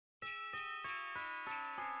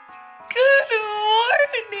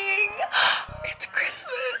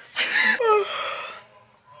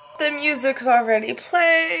The music's already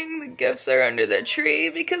playing. The gifts are under the tree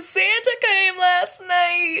because Santa came last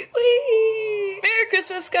night. Whee! Merry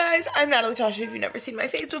Christmas, guys. I'm Natalie-Tasha. If you've never seen my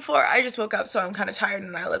face before, I just woke up, so I'm kind of tired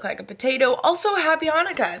and I look like a potato. Also, happy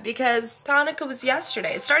Hanukkah because Hanukkah was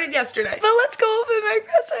yesterday. It started yesterday. But let's go open my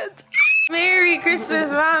presents. Merry Christmas,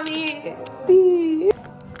 Mommy.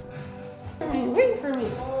 Wait for me.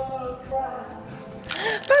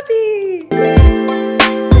 Puppy.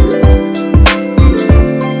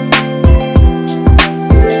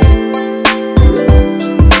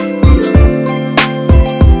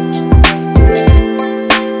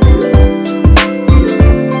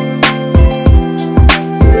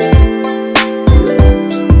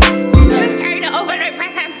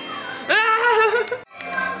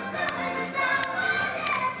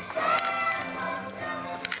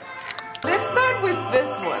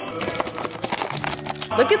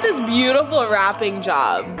 Look at this beautiful wrapping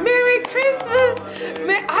job. Merry Christmas!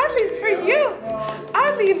 Adley's for you.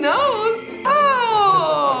 Adley knows.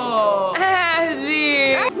 Oh!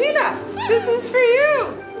 Adley! Mina, this is for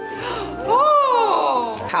you.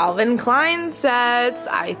 Oh! Calvin Klein sets.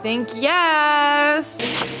 I think yes.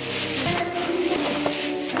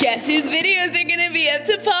 Guess whose videos are gonna be up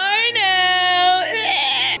to par now?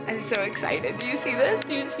 I'm so excited. Do you see this?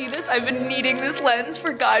 Do you see this? I've been needing this lens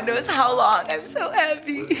for God knows how long. I'm so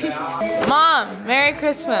happy. Mom, Merry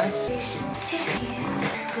Christmas.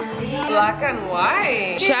 Black and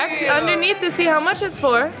white. Check underneath to see how much it's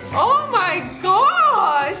for. Oh my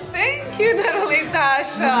gosh. Thank you,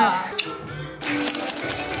 Natalie-Tasha.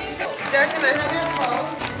 Jack, can I have your phone?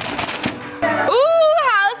 Ooh,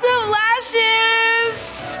 House of Lashes.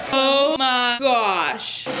 Oh my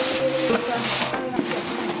gosh.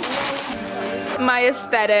 My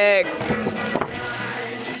aesthetic.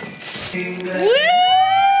 Woo!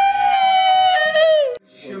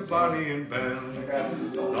 Your body in bed.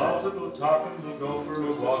 We'll talk and we'll go for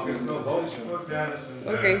a walk. There's no hopes for Janice and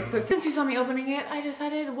Ben. Okay, so since you saw me opening it, I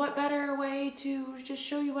decided what better way to just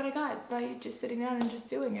show you what I got by just sitting down and just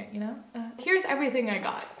doing it, you know? Here's everything I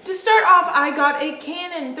got. To start off, I got a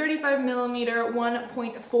Canon 35mm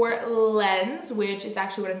 1.4 lens, which is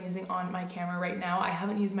actually what I'm using on my camera right now. I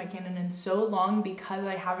haven't used my Canon in so long because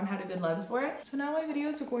I haven't had a good lens for it. So now my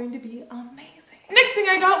videos are going to be amazing. Next thing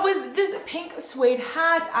I got was this pink suede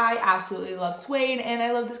hat. I absolutely love suede and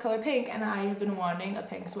I love this color pink, and I have been wanting a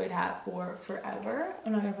pink suede hat for forever.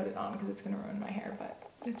 I'm not gonna put it on because it's gonna ruin my hair, but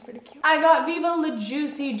it's pretty cute. I got Viva La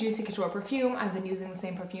Juicy Couture perfume. I've been using the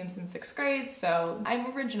same perfume since 6th grade, so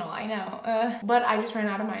I'm original, I know. But I just ran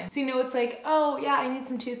out of mine. So you know, it's like, oh yeah, I need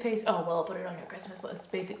some toothpaste. Oh, well, I'll put it on your Christmas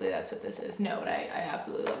list. Basically, that's what this is. No, but I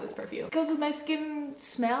absolutely love this perfume. It goes with my skin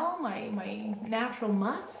smell, my natural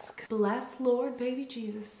musk. Bless Lord, baby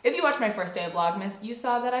Jesus. If you watched my first day of Vlogmas, you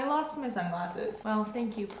saw that I lost my sunglasses. Well,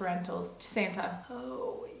 thank you, parentals. Santa.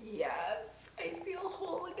 Oh, yes. I feel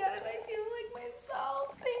whole again. I feel like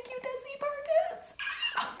myself. Thank you, Desi Perkins.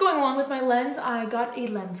 Going along with my lens, I got a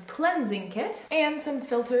lens cleansing kit and some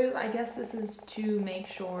filters. I guess this is to make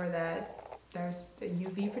sure that there's a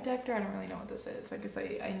UV protector. I don't really know what this is. I guess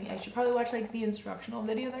I should probably watch like the instructional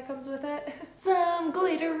video that comes with it. Some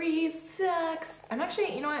glittery socks. I'm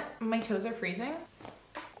actually, you know what? My toes are freezing.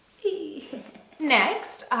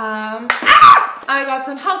 Next, I got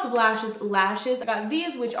some House of lashes. I got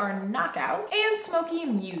these, which are Knockouts, and Smoky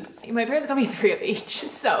Muse. My parents got me 3 of each,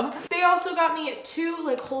 so. They also got me 2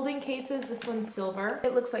 like holding cases. This one's silver.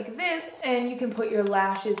 It looks like this, and you can put your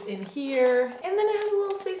lashes in here, and then it has a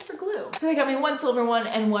little space for glue. So they got me 1 silver one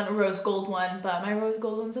and 1 rose gold one, but my rose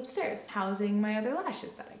gold one's upstairs, housing my other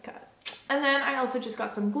lashes that I cut. And then I also just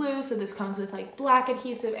got some glue, so this comes with like black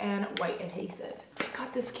adhesive and white adhesive. I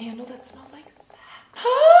got this candle that smells like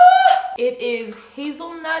it is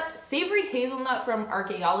hazelnut, savory hazelnut from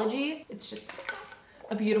Archaeology. It's just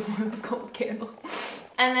a beautiful gold candle.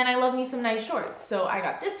 And then I love me some nice shorts. So I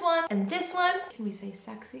got this one and this one. Can we say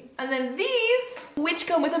sexy? And then these, which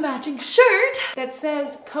come with a matching shirt that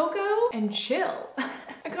says Cocoa and Chill.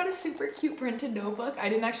 I got a super cute printed notebook. I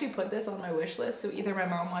didn't actually put this on my wish list, so either my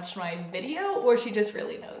mom watched my video or she just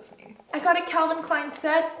really knows me. I got a Calvin Klein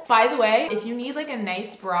set. By the way, if you need like a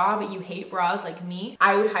nice bra but you hate bras like me,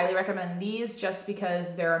 I would highly recommend these just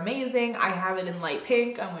because they're amazing. I have it in light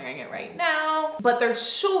pink. I'm wearing it right now. But they're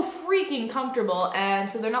so freaking comfortable, and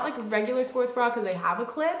so they're not like a regular sports bra because they have a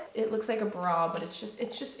clip. It looks like a bra, but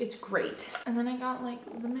it's great. And then I got like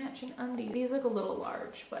the matching undies. These look a little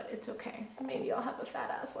large, but it's okay. Maybe I'll have a fat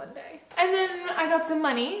ass one day. And then I got some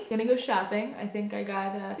money. Gonna go shopping. I think I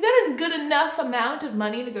got a good enough amount of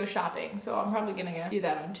money to go shopping. shopping, so I'm probably gonna do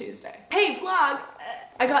that on Tuesday. Hey vlog!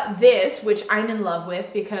 I got this, which I'm in love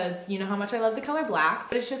with because you know how much I love the color black,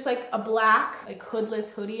 but it's just like a black, like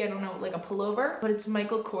hoodless hoodie, I don't know, like a pullover, but it's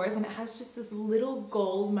Michael Kors and it has just this little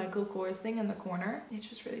gold Michael Kors thing in the corner. It's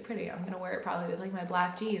just really pretty. I'm gonna wear it probably with like my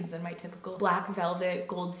black jeans and my typical black velvet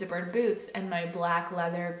gold zippered boots and my black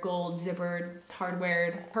leather gold zippered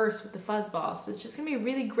hardware purse with the fuzzball. So it's just gonna be a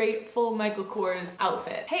really great full Michael Kors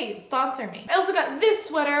outfit. Hey, sponsor me. I also got this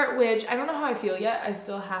sweater, which I don't know how I feel yet. I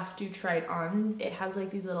still have to try it on. It has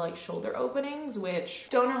like these little like shoulder openings, which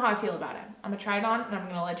don't know how I feel about it. I'm gonna try it on and I'm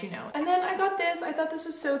gonna let you know. And then I got this. I thought this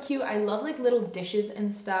was so cute. I love like little dishes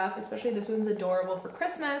and stuff, especially this one's adorable for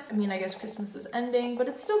Christmas. I mean, I guess Christmas is ending, but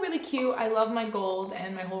it's still really cute. I love my gold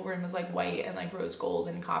and my whole room is like white and like rose gold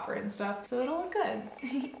and copper and stuff. So it'll look good.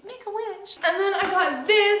 Make a wish. And then I got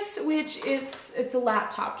this, which it's a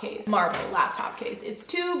laptop case, marble laptop case. It's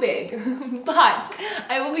too big, but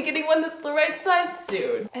I will be getting one that's the right size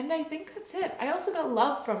soon. And I think that's it. I also got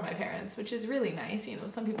love from my parents, which is really nice. You know,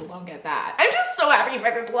 some people don't get that. I'm just so happy for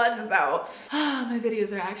this lens though. My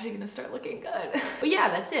videos are actually gonna start looking good. But yeah,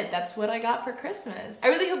 that's it. That's what I got for Christmas. I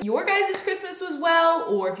really hope your guys' Christmas was well,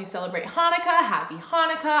 or if you celebrate Hanukkah, happy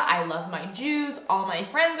Hanukkah. I love my Jews. All my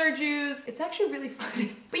friends are Jews. It's actually really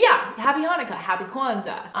funny. But yeah, happy Hanukkah, happy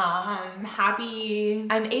Kwanzaa.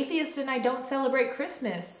 I'm atheist and I don't celebrate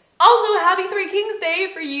Christmas. Also, happy Three Kings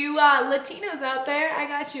Day for you Latinos out there. I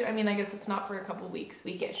got you. I mean, I guess it's not for a couple weeks,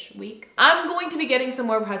 week. I'm going to be getting some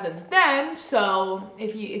more presents then, so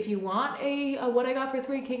if you want a what I got for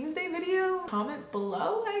Three Kings Day video, comment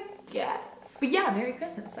below, I guess. But yeah, Merry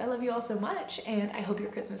Christmas. I love you all so much, and I hope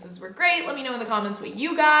your Christmases were great. Let me know in the comments what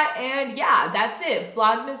you got, and yeah, that's it.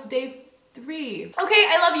 Vlogmas Day 3. Okay,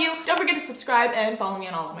 I love you. Don't forget to subscribe and follow me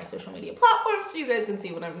on all of my social media platforms so you guys can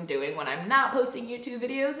see what I'm doing when I'm not posting YouTube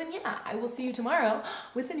videos. And yeah, I will see you tomorrow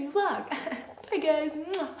with a new vlog. Bye guys.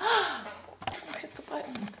 Where's the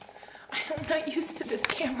button? I'm not used to this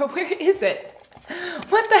camera. Where is it?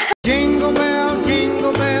 What the heck? Jingle bell,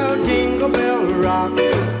 jingle bell, jingle bell rock.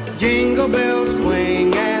 Jingle bells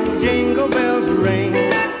swing and jingle bells ring.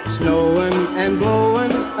 Snowing and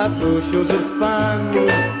blowing up bushels of fun.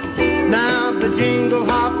 Now the jingle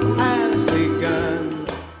hop has